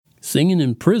singing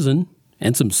in prison,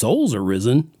 and some souls are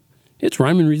risen. It's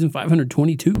Rhyme and Reason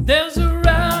 522. There's a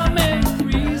rhyme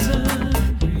and reason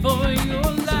for your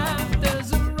life.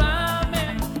 There's a rhyme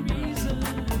and reason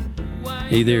why.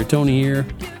 Hey there, Tony here.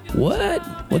 What?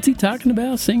 What's he talking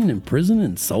about? Singing in prison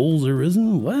and souls are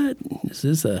risen? What? Is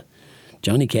this a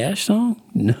Johnny Cash song?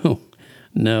 No.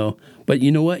 But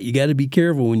you know what? You got to be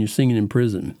careful when you're singing in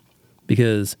prison,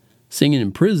 because singing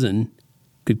in prison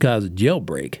could cause a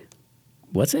jailbreak.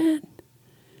 What's that?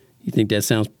 You think that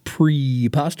sounds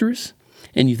preposterous?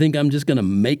 And you think I'm just going to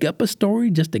make up a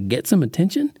story just to get some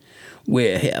attention?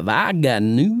 Well, have I got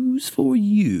news for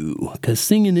you, because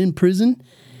singing in prison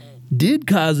did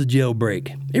cause a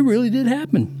jailbreak. It really did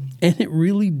happen. And it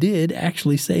really did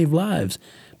actually save lives.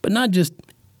 But not just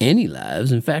any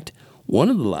lives. In fact, one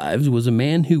of the lives was a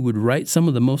man who would write some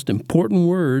of the most important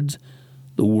words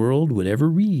the world would ever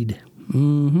read.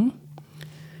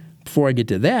 Before I get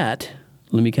to that,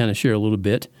 let me kind of share a little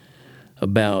bit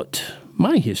about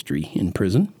my history in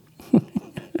prison.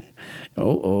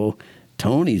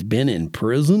 Tony's been in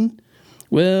prison?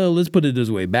 Well, let's put it this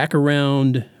way. Back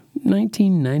around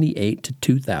 1998 to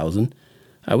 2000,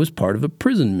 I was part of a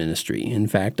prison ministry. In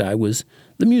fact, I was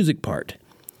the music part.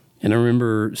 And I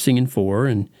remember singing for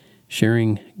and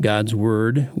sharing God's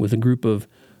word with a group of,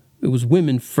 it was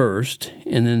women first,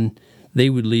 and then they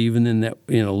would leave, and then that,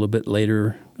 a little bit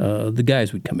later, the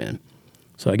guys would come in.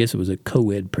 So I guess it was a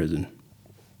co-ed prison.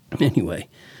 Anyway,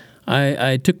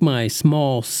 I took my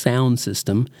small sound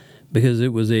system, because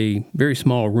it was a very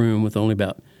small room with only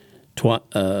about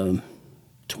 25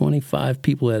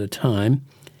 people at a time.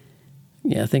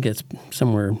 Yeah, I think it's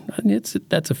somewhere,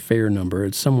 that's a fair number.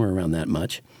 It's somewhere around that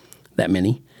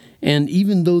many. And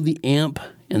even though the amp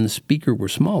and the speaker were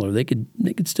smaller, they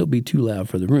could still be too loud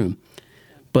for the room.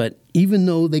 But even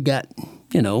though they got,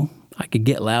 I could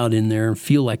get loud in there and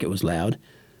feel like it was loud,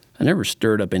 I never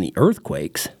stirred up any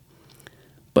earthquakes.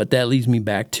 But that leads me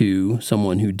back to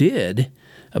someone who did.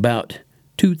 About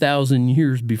 2,000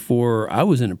 years before I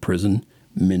was in a prison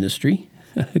ministry,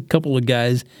 a couple of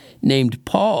guys named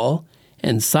Paul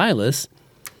and Silas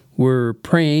were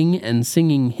praying and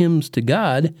singing hymns to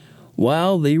God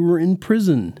while they were in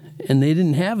prison. And they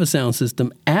didn't have a sound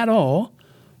system at all.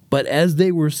 But as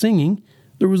they were singing,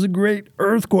 there was a great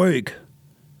earthquake.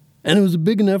 And it was a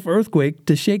big enough earthquake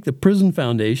to shake the prison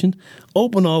foundation,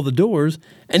 open all the doors,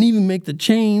 and even make the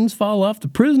chains fall off the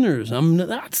prisoners.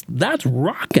 That's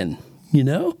rocking,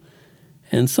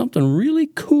 And something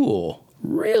really cool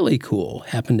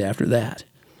happened after that.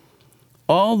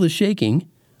 All the shaking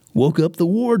woke up the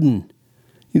warden.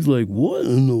 He's like, "What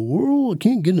in the world? I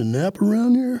can't get a nap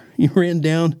around here?" He ran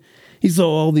down. He saw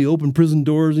all the open prison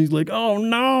doors, and he's like, "Oh,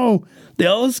 no, they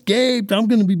all escaped. I'm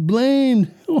going to be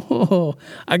blamed. Oh,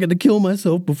 I got to kill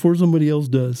myself before somebody else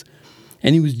does."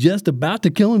 And he was just about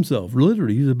to kill himself.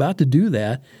 Literally, he was about to do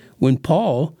that when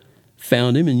Paul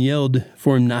found him and yelled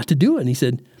for him not to do it. And he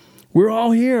said, "We're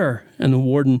all here." And the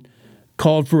warden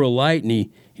called for a light, and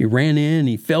he ran in, and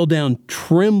he fell down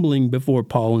trembling before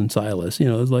Paul and Silas.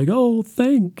 It's like, "Oh,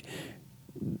 thank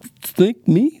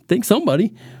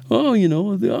somebody. Oh,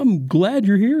 I'm glad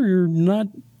you're here. You're not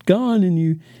gone."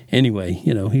 And anyway,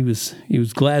 he was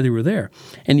glad they were there.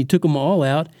 And he took them all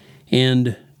out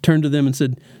and turned to them and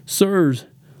said, "Sirs,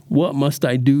 what must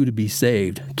I do to be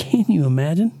saved?" Can you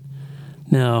imagine?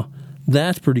 Now,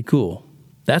 that's pretty cool.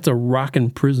 That's a rockin'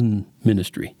 prison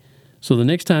ministry. So the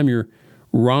next time you're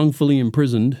wrongfully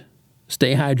imprisoned,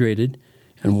 stay hydrated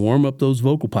and warm up those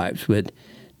vocal pipes, but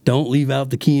don't leave out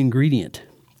the key ingredient.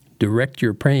 Direct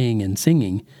your praying and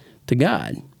singing to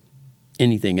God.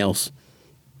 Anything else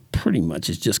pretty much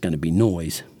is just going to be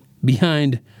noise.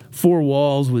 Behind four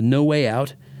walls with no way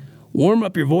out, warm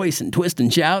up your voice and twist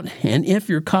and shout, and if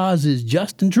your cause is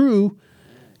just and true,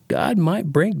 God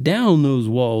might break down those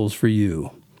walls for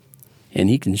you. And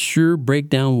he can sure break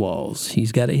down walls.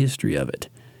 He's got a history of it.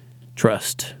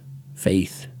 Trust,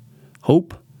 faith,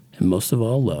 hope, and most of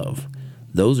all, love.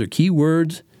 Those are key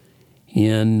words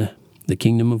in the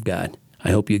kingdom of God.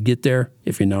 I hope you get there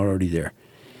if you're not already there.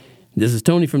 This is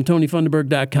Tony from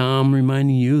TonyFunderburg.com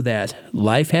reminding you that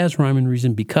life has rhyme and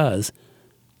reason because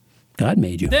God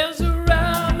made you. There's a